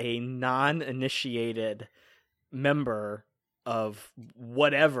 as a non-initiated member of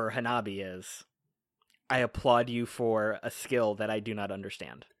whatever Hanabi is, I applaud you for a skill that I do not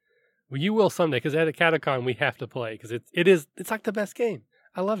understand. Well, you will someday, because at a Catacon we have to play, because it's like the best game.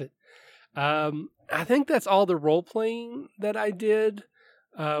 I love it. I think that's all the role-playing that I did.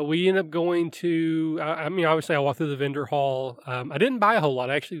 We ended up going to, obviously I walked through the vendor hall. I didn't buy a whole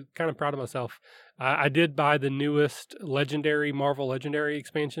lot. I'm actually kind of proud of myself. I did buy the newest Marvel Legendary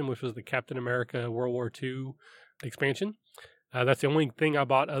expansion, which was the Captain America World War II expansion. That's the only thing I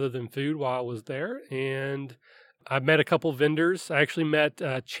bought other than food while I was there. And I met a couple vendors. I actually met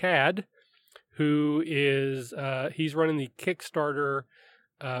Chad, who is, he's running the Kickstarter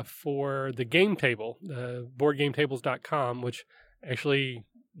for the game table, boardgametables.com, which actually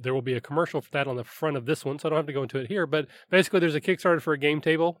there will be a commercial for that on the front of this one, so I don't have to go into it here. But basically, there's a Kickstarter for a game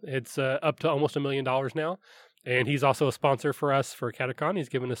table. It's up to almost $1 million now. And he's also a sponsor for us for Catacon. He's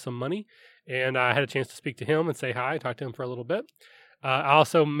given us some money. And I had a chance to speak to him and say hi, talk to him for a little bit. I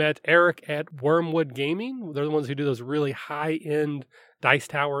also met Eric at Wormwood Gaming. They're the ones who do those really high-end dice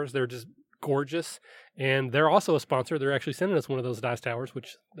towers. They're just gorgeous. And they're also a sponsor. They're actually sending us one of those dice towers,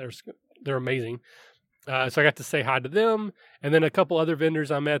 which they're amazing. So I got to say hi to them. And then a couple other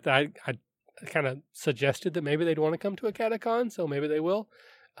vendors I met that I kind of suggested that maybe they'd want to come to a Catacon, so maybe they will.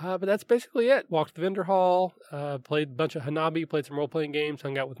 But that's basically it. Walked the vendor hall, played a bunch of Hanabi, played some role-playing games,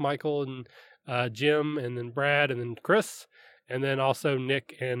 hung out with Michael and Jim, and then Brad, and then Chris, and then also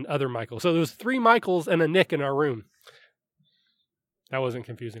Nick and other Michael. So there was 3 Michaels and a Nick in our room. That wasn't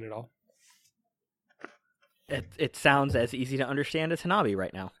confusing at all. It sounds as easy to understand as Hanabi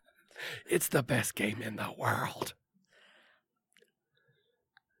right now. It's the best game in the world.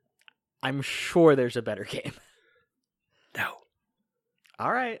 I'm sure there's a better game. No.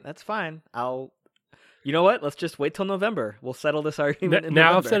 All right, that's fine. You know what? Let's just wait till November. We'll settle this argument in now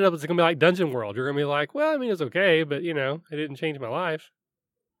November. I've set it up. It's going to be like Dungeon World. You're going to be like, well, I mean, it's okay, but, it didn't change my life.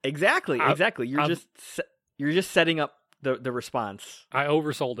 Exactly. You're just setting up the response. I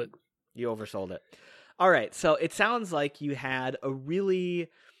oversold it. You oversold it. All right, so it sounds like you had a really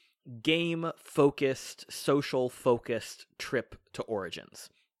game-focused, social-focused trip to Origins.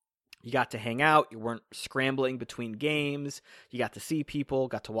 You got to hang out. You weren't scrambling between games. You got to see people,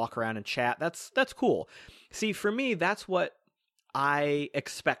 got to walk around and chat. That's cool. See, for me, that's what I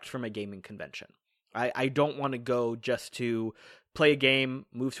expect from a gaming convention. I don't want to go just to play a game,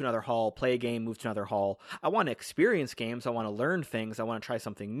 move to another hall, play a game, move to another hall. I want to experience games. I want to learn things. I want to try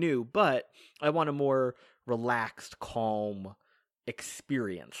something new, but I want a more relaxed, calm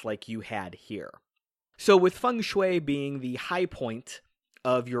experience like you had here. So with Feng Shui being the high point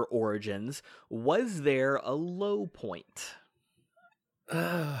of your Origins, was there a low point?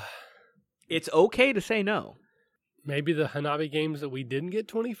 It's okay to say no. Maybe the Hanabi games that we didn't get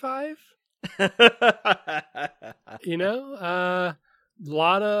 25? You know, a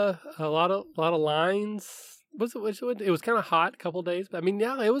lot of lines. It was kind of hot a couple days, but I mean,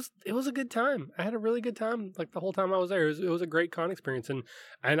 yeah, it was a good time. I had a really good time, like the whole time I was there. It was a great con experience, and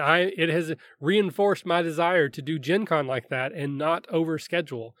it has reinforced my desire to do Gen Con like that and not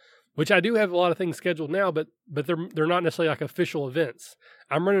overschedule. Which I do have a lot of things scheduled now, but they're not necessarily like official events.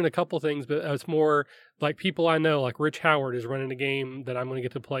 I'm running a couple things, but it's more like people I know, like Rich Howard is running a game that I'm going to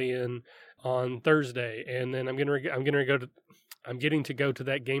get to play in on Thursday, and then I'm getting to go to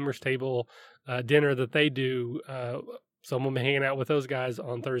that gamers table dinner that they do. So I'm going to be hanging out with those guys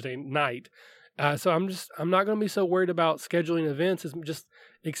on Thursday night. So I'm not going to be so worried about scheduling events. It's just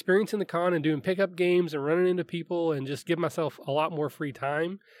experiencing the con and doing pickup games and running into people and just give myself a lot more free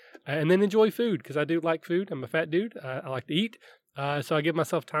time, and then enjoy food because I do like food. I'm a fat dude. I like to eat. So I give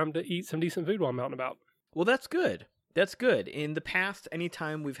myself time to eat some decent food while I'm out and about. Well, that's good. That's good. In the past,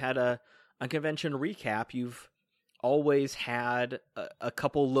 anytime we've had a convention recap, you've always had a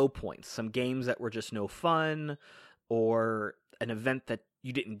couple low points, some games that were just no fun, or an event that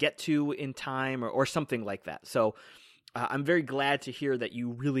you didn't get to in time, or something like that. So I'm very glad to hear that you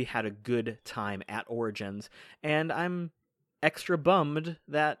really had a good time at Origins, and I'm extra bummed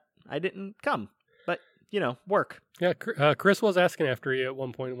that I didn't come. But, work. Yeah, Chris was asking after you at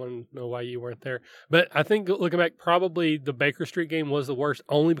one point, wanted to know why you weren't there. But I think looking back, probably the Baker Street game was the worst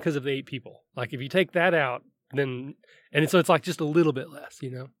only because of the 8 people. Like if you take that out, then, and so it's like just a little bit less,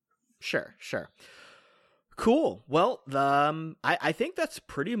 Sure. Cool. Well, I think that's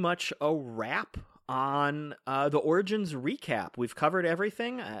pretty much a wrap on the Origins recap. We've covered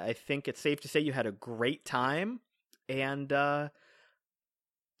everything. I think it's safe to say you had a great time, and there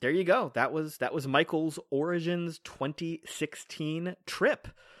you go. That was Michael's Origins 2016 trip.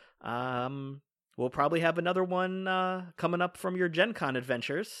 We'll probably have another one coming up from your Gen Con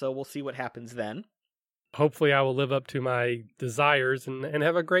adventures, so we'll see what happens then. Hopefully I will live up to my desires and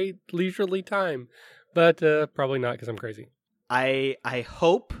have a great leisurely time. But probably not because I'm crazy. I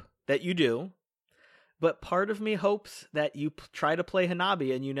hope that you do, but part of me hopes that you try to play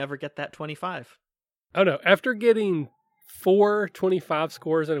Hanabi and you never get that 25. Oh no, after getting 4 25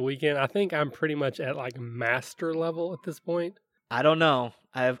 scores in a weekend, I think I'm pretty much at like master level at this point. I don't know.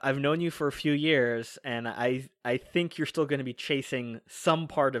 I've known you for a few years, and I think you're still going to be chasing some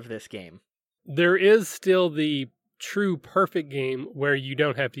part of this game. There is still the true perfect game where you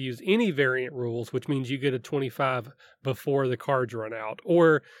don't have to use any variant rules, which means you get a 25 before the cards run out.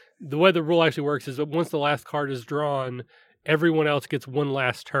 Or the way the rule actually works is that once the last card is drawn, everyone else gets one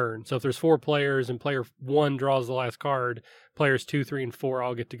last turn. So if there's 4 players and player 1 draws the last card, players 2, 3, and 4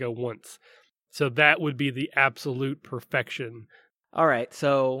 all get to go once. So that would be the absolute perfection. All right,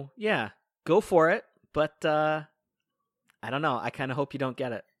 so yeah, go for it. But I don't know. I kind of hope you don't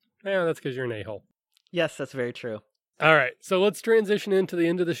get it. Yeah, that's because you're an a-hole. Yes, that's very true. All right, so let's transition into the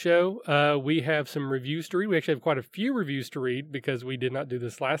end of the show. We have some reviews to read. We actually have quite a few reviews to read because we did not do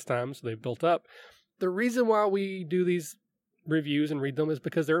this last time, so they've built up. The reason why we do these reviews and read them is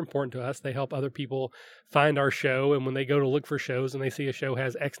because they're important to us. They help other people find our show, and when they go to look for shows and they see a show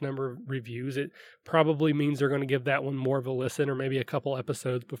has X number of reviews, it probably means they're going to give that one more of a listen or maybe a couple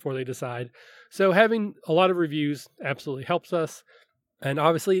episodes before they decide. So having a lot of reviews absolutely helps us. And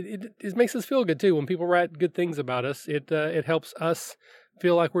obviously, it makes us feel good, too. When people write good things about us, it helps us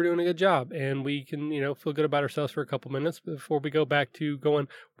feel like we're doing a good job. And we can, feel good about ourselves for a couple minutes before we go back to going,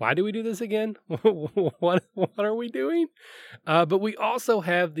 why do we do this again? What are we doing? But we also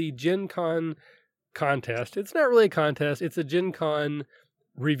have the Gen Con contest. It's not really a contest. It's a Gen Con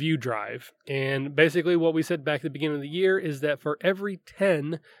review drive. And basically what we said back at the beginning of the year is that for every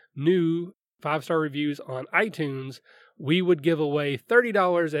 10 new 5-star reviews on iTunes, we would give away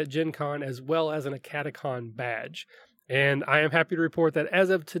 $30 at Gen Con as well as an Acadicon badge. And I am happy to report that as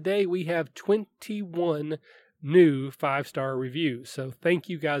of today, we have 21 new 5-star reviews. So thank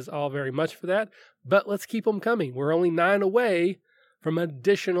you guys all very much for that. But let's keep them coming. We're only 9 away from an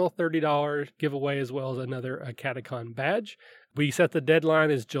additional $30 giveaway as well as another Acadicon badge. We set the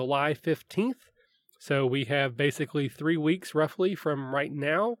deadline as July 15th. So we have basically 3 weeks roughly from right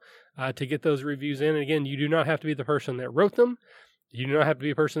now to get those reviews in. And again, you do not have to be the person that wrote them. You do not have to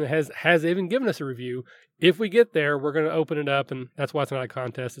be a person that has even given us a review. If we get there, we're going to open it up, and that's why it's not a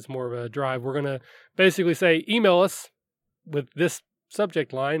contest. It's more of a drive. We're going to basically say, email us with this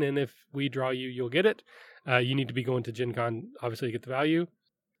subject line, and if we draw you, you'll get it. You need to be going to Gen Con, obviously, to get the value.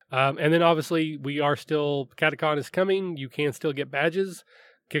 And then, obviously, Catacon is coming. You can still get badges.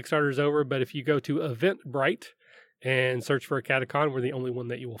 Kickstarter's over, but if you go to Eventbrite and search for a Catacon, we're the only one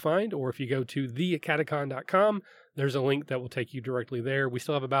that you will find. Or if you go to thecatacon.com, there's a link that will take you directly there. We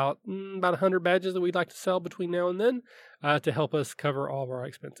still have about 100 badges that we'd like to sell between now and then to help us cover all of our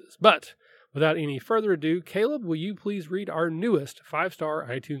expenses. But without any further ado, Caleb, will you please read our newest 5-star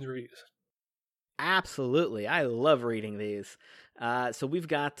iTunes reviews? Absolutely. I love reading these. So we've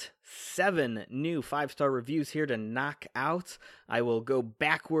got 7 new 5-star reviews here to knock out. I will go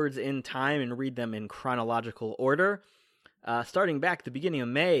backwards in time and read them in chronological order. Starting back at the beginning of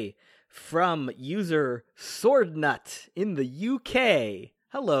May, from user Swordnut in the UK.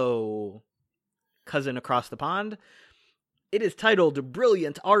 Hello, cousin across the pond. It is titled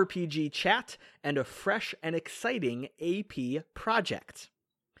Brilliant RPG Chat and a Fresh and Exciting AP Project.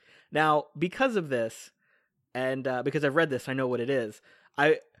 Now, because of this, and because I've read this, I know what it is,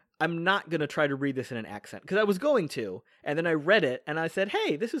 I'm not going to try to read this in an accent, because I was going to, and then I read it, and I said,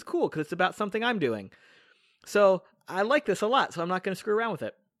 hey, this is cool, because it's about something I'm doing. So I like this a lot, so I'm not going to screw around with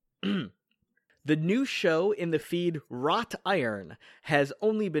it. The new show in the feed, Wrought Iron, has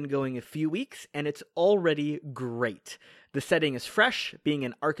only been going a few weeks, and it's already great. The setting is fresh, being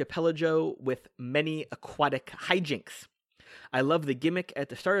an archipelago with many aquatic hijinks. I love the gimmick at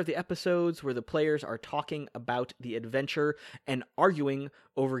the start of the episodes where the players are talking about the adventure and arguing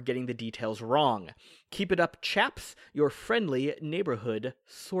over getting the details wrong. Keep it up, chaps. Your friendly neighborhood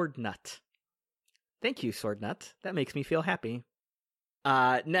Swordnut. Thank you, Swordnut. That makes me feel happy.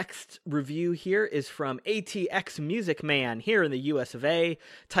 Next review here is from ATX Music Man here in the US of A,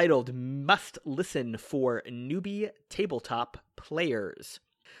 titled Must Listen for Newbie Tabletop Players.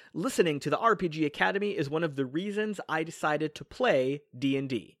 Listening to the RPG Academy is one of the reasons I decided to play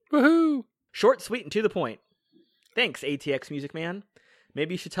D&D. Woohoo! Short, sweet, and to the point. Thanks, ATX Music Man.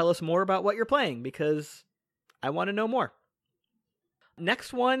 Maybe you should tell us more about what you're playing, because I want to know more.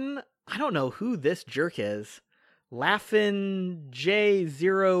 Next one, I don't know who this jerk is. Laughin'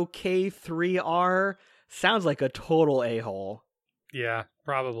 J0K3R sounds like a total a-hole. Yeah,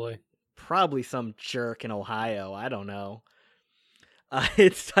 probably. Probably some jerk in Ohio. I don't know.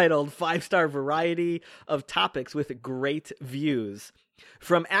 It's titled 5-star variety of topics with great views.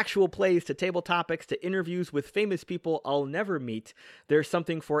 From actual plays to table topics to interviews with famous people I'll never meet, there's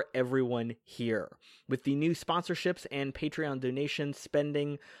something for everyone here. With the new sponsorships and Patreon donations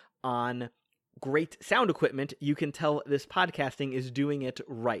spending on great sound equipment, you can tell this podcasting is doing it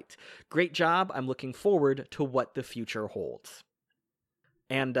right. Great job. I'm looking forward to what the future holds.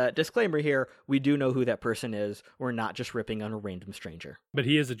 And disclaimer here, we do know who that person is. We're not just ripping on a random stranger. But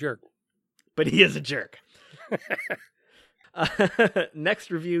he is a jerk.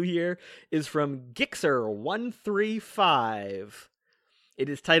 Next review here is from Gixer135. It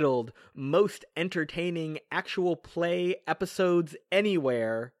is titled Most Entertaining Actual Play Episodes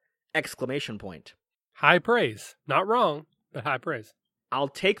Anywhere! ! High praise. Not wrong, but high praise. I'll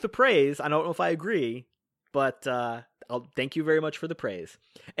take the praise. I don't know if I agree, but I'll thank you very much for the praise.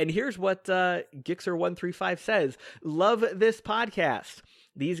 And here's what Gixer135 says. Love this podcast.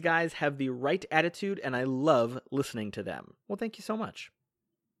 These guys have the right attitude, and I love listening to them. Well, thank you so much.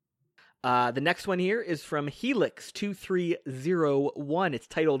 The next one here is from Helix2301. It's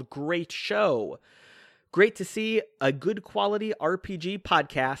titled Great Show. Great to see a good quality RPG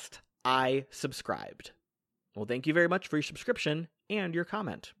podcast. I subscribed. Well, thank you very much for your subscription and your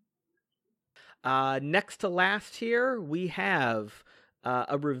comment. Next to last here, we have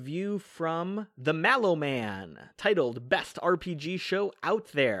a review from The Mallow Man, titled Best RPG Show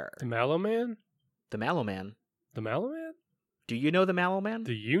Out There. The Mallow Man? The Mallow Man. The Mallow Man? Do you know The Mallow Man?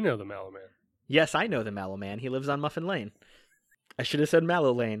 Do you know The Mallow Man? Yes, I know The Mallow Man. He lives on Muffin Lane. I should have said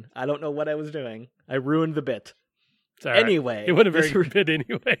Mallow Lane. I don't know what I was doing. I ruined the bit. Anyway. Right. It wasn't a very good bit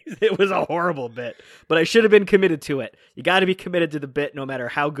anyways. It was a horrible bit, but I should have been committed to it. You got to be committed to the bit no matter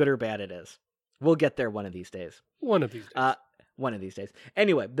how good or bad it is. We'll get there one of these days. One of these days. One of these days.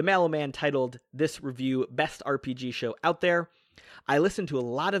 Anyway, The Mallow Man titled this review Best RPG Show Out There. I listen to a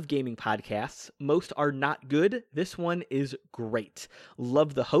lot of gaming podcasts. Most are not good. This one is great.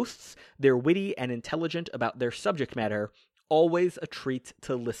 Love the hosts. They're witty and intelligent about their subject matter. Always a treat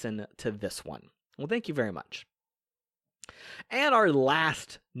to listen to this one. Well, thank you very much. And our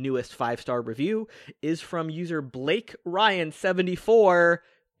last newest 5-star review is from user Blake Ryan74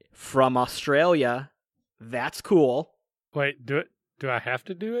 from Australia. That's cool. Wait, do I have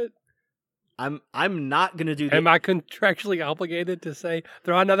to do it? I'm not going to do that. Am I contractually obligated to say,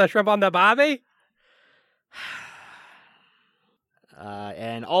 throw another shrimp on the barbie?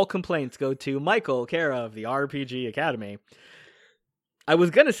 And all complaints go to Michael, care of the RPG Academy. I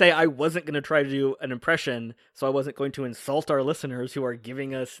was going to say I wasn't going to try to do an impression, so I wasn't going to insult our listeners who are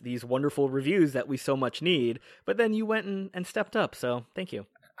giving us these wonderful reviews that we so much need, but then you went and stepped up, so thank you.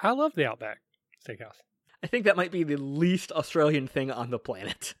 I love the Outback Steakhouse. I think that might be the least Australian thing on the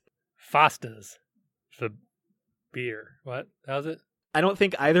planet. Foster's. The beer. What? How's it? I don't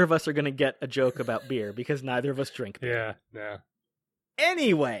think either of us are going to get a joke about beer, because neither of us drink beer. Yeah, no.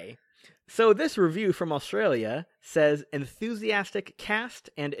 Anyway, so this review from Australia says, enthusiastic cast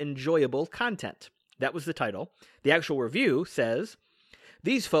and enjoyable content. That was the title. The actual review says,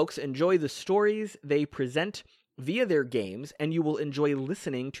 these folks enjoy the stories they present via their games, and you will enjoy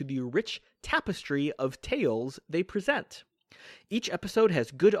listening to the rich tapestry of tales they present. Each episode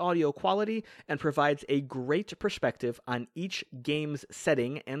has good audio quality and provides a great perspective on each game's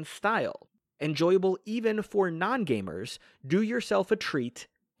setting and style. Enjoyable even for non-gamers. Do yourself a treat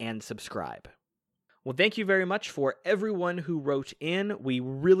and subscribe. Well, thank you very much for everyone who wrote in. We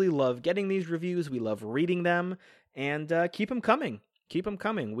really love getting these reviews. We love reading them, and keep them coming. Keep them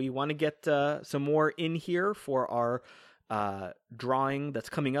coming. We want to get some more in here for our drawing that's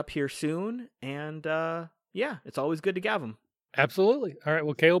coming up here soon, and yeah, it's always good to have them. Absolutely. All right.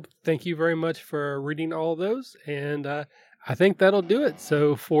 Well, Caleb, thank you very much for reading all of those. And I think that'll do it.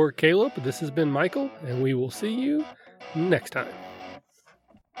 So for Caleb, this has been Michael, and we will see you next time.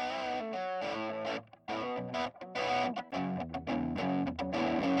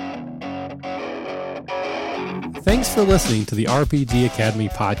 Thanks for listening to the RPG Academy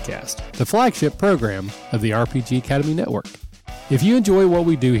podcast, the flagship program of the RPG Academy Network. If you enjoy what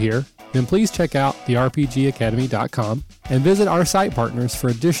we do here, then please check out therpgacademy.com and visit our site partners for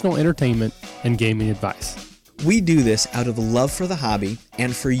additional entertainment and gaming advice. We do this out of love for the hobby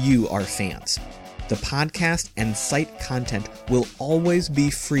and for you, our fans. The podcast and site content will always be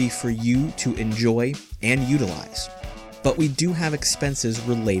free for you to enjoy and utilize. But we do have expenses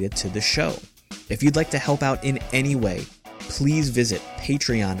related to the show. If you'd like to help out in any way, please visit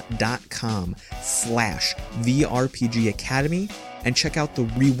patreon.com/therpgacademy and check out the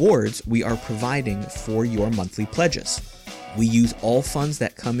rewards we are providing for your monthly pledges. We use all funds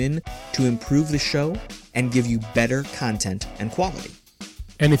that come in to improve the show and give you better content and quality.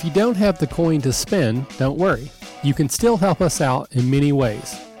 And if you don't have the coin to spend, don't worry. You can still help us out in many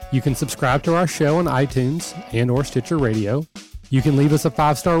ways. You can subscribe to our show on iTunes and/or Stitcher Radio. You can leave us a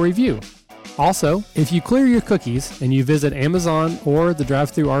 5-star review. Also, if you clear your cookies and you visit Amazon or the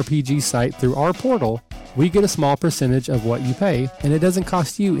Drive-Thru RPG site through our portal, we get a small percentage of what you pay, and it doesn't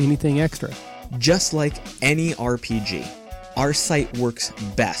cost you anything extra. Just like any RPG, our site works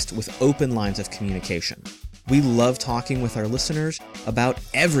best with open lines of communication. We love talking with our listeners about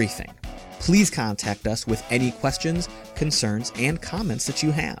everything. Please contact us with any questions, concerns, and comments that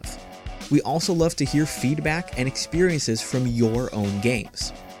you have. We also love to hear feedback and experiences from your own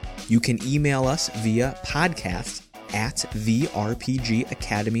games. You can email us via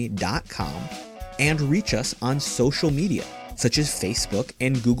podcast@therpgacademy.com and reach us on social media, such as Facebook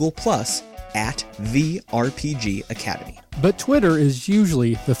and Google+, at The RPG Academy. But Twitter is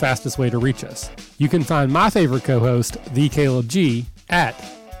usually the fastest way to reach us. You can find my favorite co-host, The Caleb G, at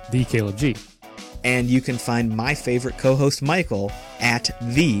The Caleb G. And you can find my favorite co-host, Michael, at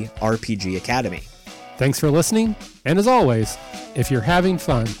The RPG Academy. Thanks for listening, and as always, if you're having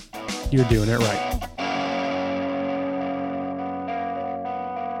fun, you're doing it right.